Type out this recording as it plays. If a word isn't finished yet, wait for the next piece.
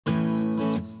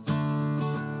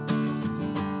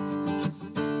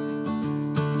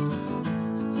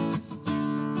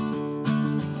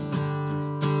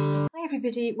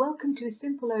everybody, welcome to a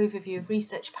simple overview of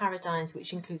research paradigms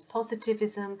which includes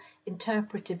positivism,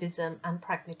 interpretivism and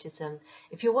pragmatism.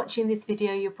 If you're watching this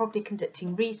video, you're probably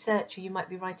conducting research or you might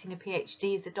be writing a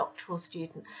PhD as a doctoral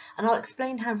student, and I'll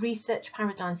explain how research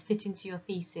paradigms fit into your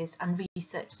thesis and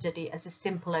research study as a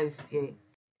simple overview.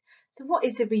 So what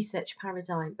is a research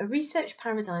paradigm? A research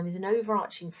paradigm is an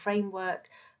overarching framework,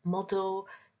 model,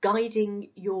 guiding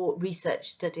your research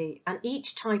study, and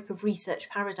each type of research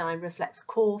paradigm reflects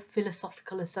core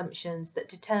philosophical assumptions that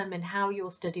determine how your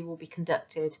study will be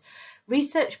conducted.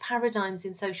 Research paradigms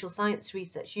in social science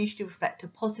research usually reflect a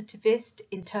positivist,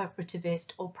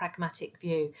 interpretivist or pragmatic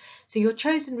view. So your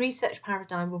chosen research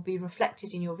paradigm will be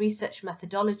reflected in your research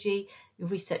methodology, your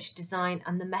research design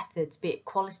and the methods, be it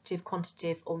qualitative,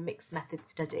 quantitative or mixed method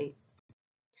study.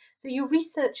 So your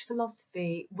research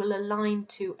philosophy will align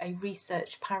to a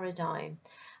research paradigm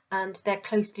and they're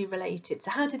closely related. So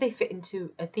how do they fit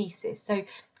into a thesis? So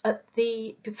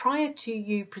prior to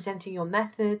you presenting your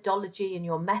methodology and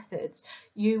your methods,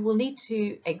 you will need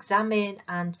to examine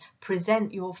and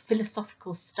present your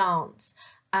philosophical stance,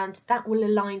 and that will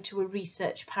align to a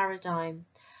research paradigm.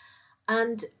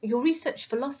 And your research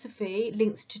philosophy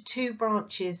links to two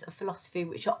branches of philosophy,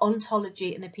 which are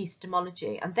ontology and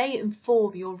epistemology, and they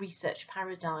inform your research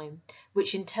paradigm,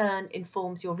 which in turn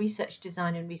informs your research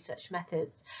design and research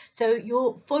methods. So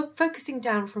you're focusing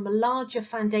down from a larger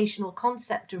foundational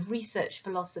concept of research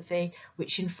philosophy,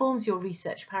 which informs your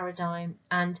research paradigm,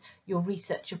 and your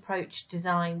research approach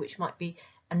design, which might be,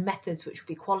 and methods, which would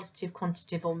be qualitative,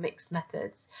 quantitative or mixed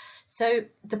methods. So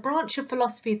the branch of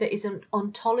philosophy that is an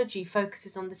ontology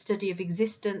focuses on the study of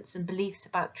existence and beliefs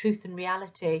about truth and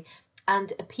reality,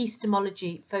 and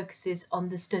epistemology focuses on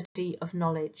the study of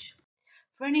knowledge.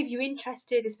 For any of you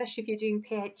interested, especially if you're doing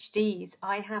PhDs,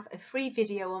 I have a free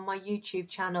video on my YouTube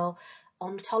channel,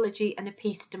 Ontology and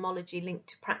Epistemology, linked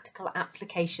to practical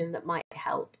application that might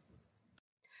help.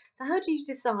 So how do you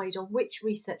decide on which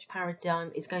research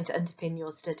paradigm is going to underpin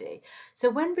your study? So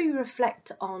when we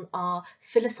reflect on our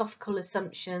philosophical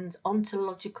assumptions,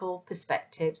 ontological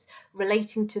perspectives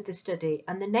relating to the study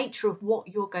and the nature of what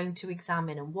you're going to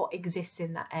examine and what exists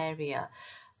in that area,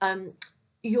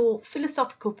 your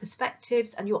philosophical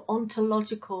perspectives and your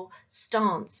ontological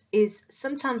stance is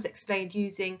sometimes explained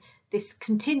using this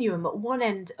continuum. At one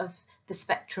end of the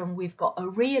spectrum, we've got a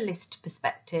realist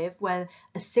perspective where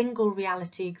a single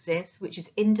reality exists, which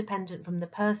is independent from the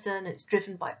person. It's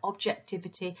driven by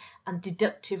objectivity and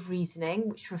deductive reasoning,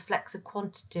 which reflects a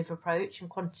quantitative approach and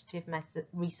quantitative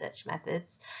research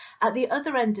methods. At the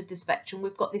other end of the spectrum,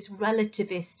 we've got this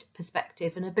relativist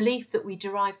perspective and a belief that we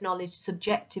derive knowledge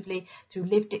subjectively through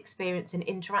lived experience and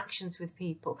interactions with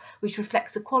people, which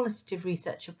reflects a qualitative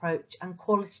research approach and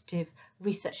qualitative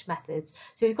research methods.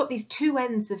 So we've got these two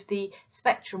ends of the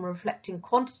spectrum reflecting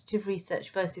quantitative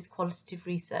research versus qualitative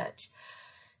research.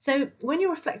 So when you're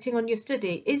reflecting on your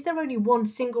study, is there only one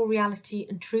single reality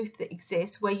and truth that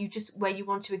exists where you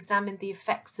want to examine the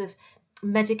effects of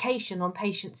medication on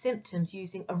patient symptoms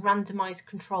using a randomized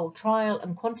controlled trial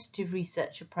and quantitative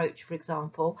research approach, for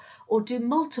example? Or do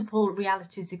multiple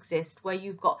realities exist where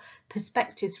you've got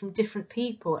perspectives from different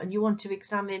people and you want to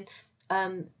examine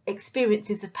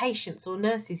experiences of patients or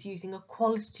nurses using a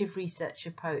qualitative research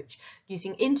approach,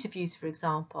 using interviews, for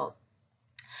example?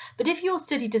 But if your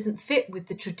study doesn't fit with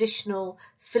the traditional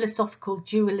philosophical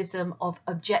dualism of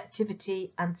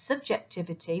objectivity and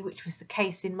subjectivity, which was the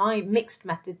case in my mixed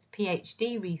methods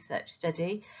PhD research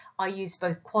study, I used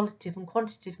both qualitative and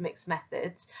quantitative mixed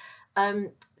methods.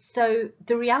 So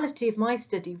the reality of my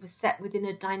study was set within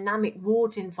a dynamic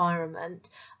ward environment.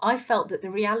 I felt that the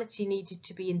reality needed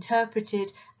to be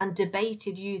interpreted and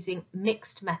debated using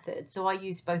mixed methods. So I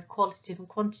used both qualitative and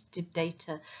quantitative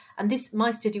data. And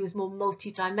my study was more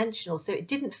multidimensional, so it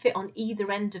didn't fit on either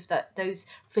end of those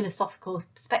philosophical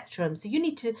spectrums. So you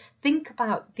need to think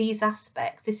about these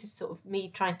aspects. This is sort of me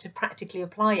trying to practically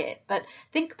apply it. But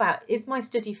think about, is my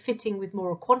study fitting with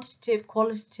more a quantitative,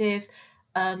 qualitative,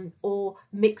 or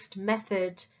mixed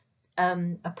method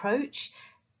approach?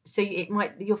 So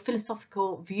your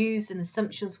philosophical views and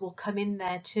assumptions will come in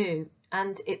there too,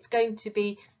 and it's going to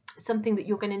be something that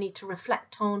you're going to need to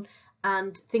reflect on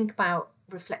and think about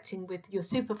reflecting with your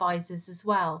supervisors as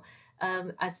well,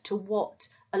 as to what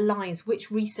aligns,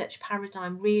 which research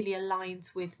paradigm really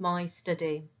aligns with my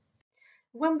study.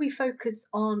 When we focus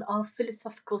on our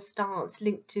philosophical stance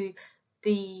linked to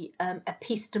the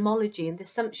epistemology and the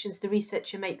assumptions the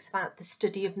researcher makes about the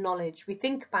study of knowledge, we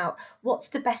think about what's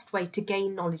the best way to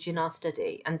gain knowledge in our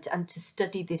study and to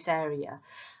study this area.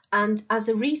 And as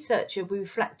a researcher, we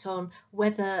reflect on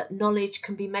whether knowledge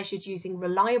can be measured using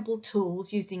reliable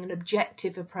tools, using an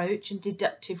objective approach and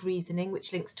deductive reasoning,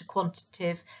 which links to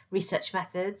quantitative research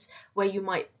methods, where you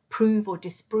might prove or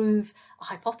disprove a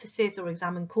hypothesis or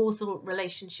examine causal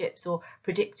relationships or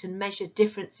predict and measure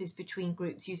differences between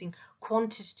groups using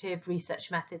quantitative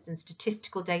research methods and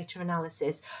statistical data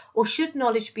analysis. Or should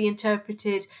knowledge be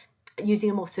interpreted using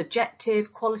a more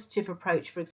subjective, qualitative approach,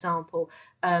 for example,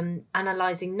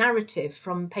 analysing narrative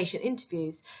from patient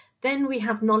interviews? Then we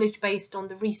have knowledge based on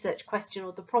the research question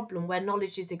or the problem, where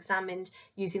knowledge is examined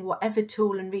using whatever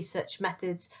tool and research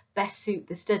methods best suit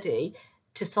the study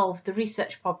to solve the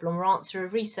research problem or answer a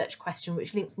research question,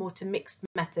 which links more to mixed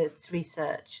methods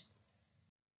research.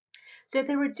 So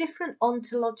there are different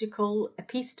ontological,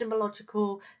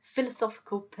 epistemological,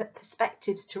 philosophical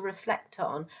perspectives to reflect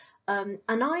on. And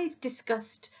I've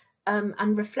discussed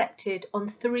and reflected on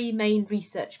three main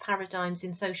research paradigms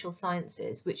in social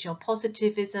sciences, which are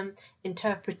positivism,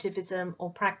 interpretivism,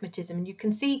 or pragmatism. And you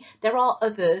can see there are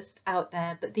others out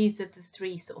there, but these are the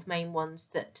three sort of main ones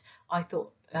that I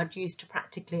thought I'd use to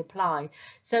practically apply.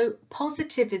 So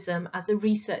positivism as a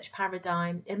research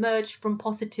paradigm emerged from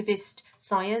positivist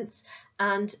science,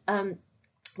 and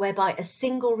whereby a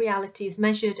single reality is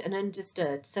measured and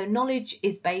understood. So knowledge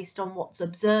is based on what's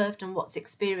observed and what's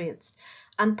experienced.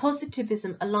 And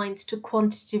positivism aligns to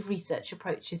quantitative research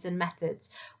approaches and methods,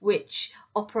 which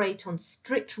operate on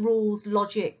strict rules,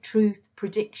 logic, truth,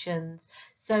 predictions.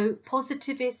 So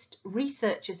positivist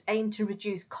researchers aim to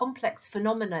reduce complex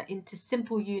phenomena into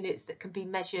simple units that can be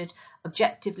measured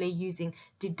objectively using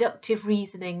deductive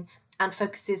reasoning and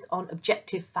focuses on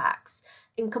objective facts.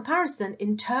 In comparison,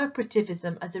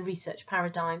 interpretivism as a research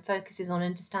paradigm focuses on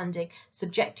understanding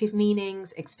subjective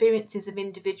meanings, experiences of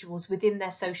individuals within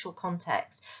their social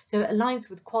context. So it aligns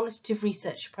with qualitative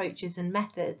research approaches and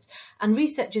methods, and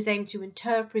researchers aim to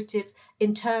interpret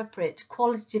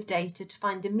qualitative data to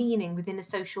find a meaning within a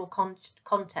social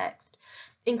context.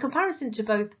 In comparison to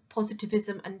both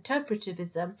positivism and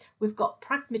interpretivism, we've got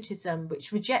pragmatism,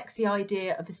 which rejects the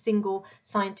idea of a single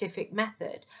scientific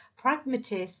method.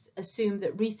 Pragmatists assume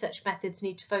that research methods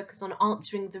need to focus on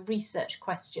answering the research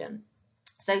question.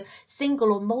 So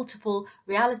single or multiple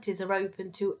realities are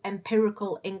open to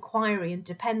empirical inquiry and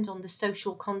depend on the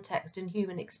social context and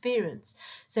human experience.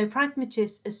 So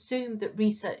pragmatists assume that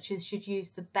researchers should use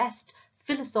the best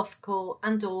philosophical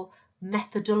and/or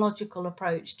methodological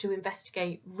approach to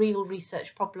investigate real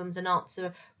research problems and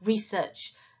answer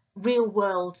research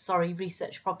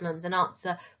problems and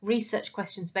answer research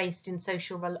questions based in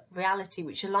social reality,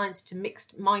 which aligns to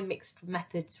mixed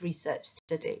methods research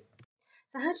study.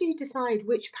 So how do you decide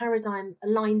which paradigm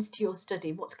aligns to your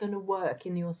study? What's going to work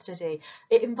in your study?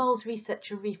 It involves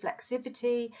researcher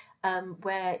reflexivity,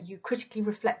 where you critically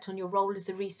reflect on your role as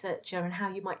a researcher and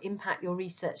how you might impact your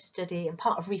research study. And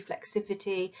part of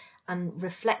reflexivity and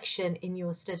reflection in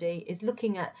your study is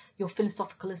looking at your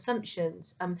philosophical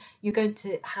assumptions. You're going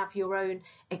to have your own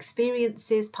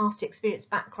experiences, past experience,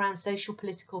 background, social,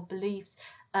 political beliefs.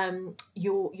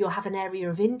 You'll have an area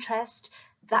of interest.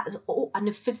 That's all, and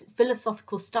a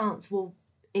philosophical stance will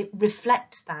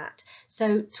reflect that.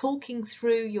 So talking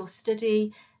through your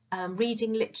study,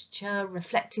 reading literature,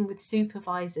 reflecting with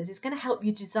supervisors is going to help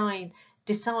you decide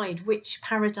which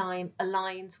paradigm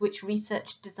aligns, which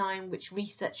research design, which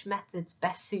research methods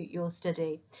best suit your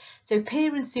study. So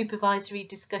peer and supervisory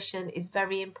discussion is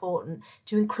very important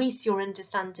to increase your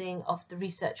understanding of the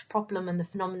research problem and the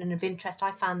phenomenon of interest.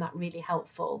 I found that really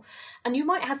helpful. And you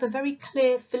might have a very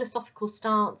clear philosophical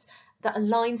stance that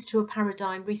aligns to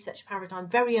a research paradigm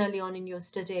very early on in your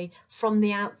study from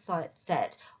the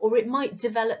outset, or it might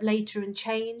develop later and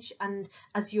change, and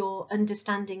as your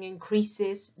understanding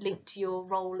increases, linked to your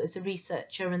role as a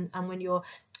researcher and when you're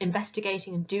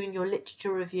investigating and doing your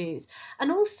literature reviews.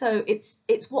 And also it's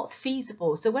what's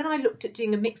feasible. So when I looked at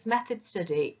doing a mixed method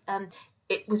study,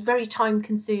 it was very time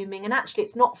consuming, and actually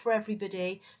it's not for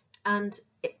everybody, and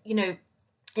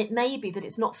it may be that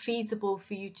it's not feasible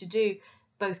for you to do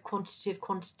both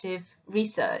quantitative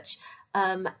research,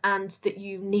 and that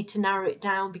you need to narrow it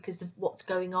down because of what's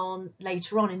going on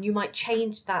later on, and you might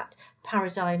change that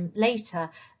paradigm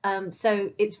later.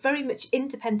 So it's very much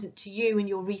independent to you and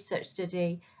your research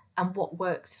study and what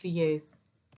works for you.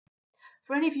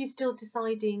 For any of you still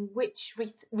deciding which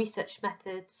research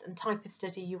methods and type of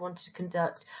study you want to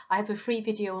conduct, I have a free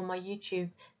video on my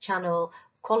YouTube channel,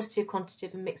 Qualitative,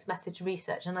 Quantitative and Mixed Methods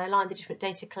Research, and I align the different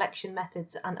data collection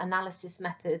methods and analysis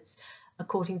methods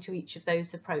according to each of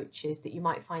those approaches that you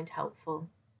might find helpful.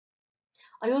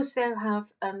 I also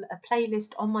have a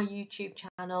playlist on my YouTube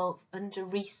channel under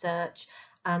research,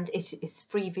 and it is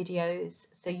free videos,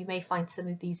 so you may find some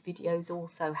of these videos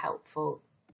also helpful.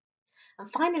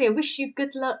 And finally, I wish you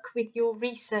good luck with your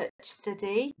research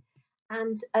study.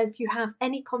 And if you have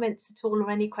any comments at all or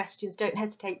any questions, don't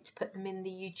hesitate to put them in the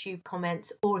YouTube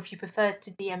comments, or if you prefer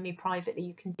to DM me privately,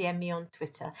 you can DM me on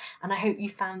Twitter. And I hope you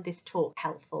found this talk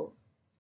helpful.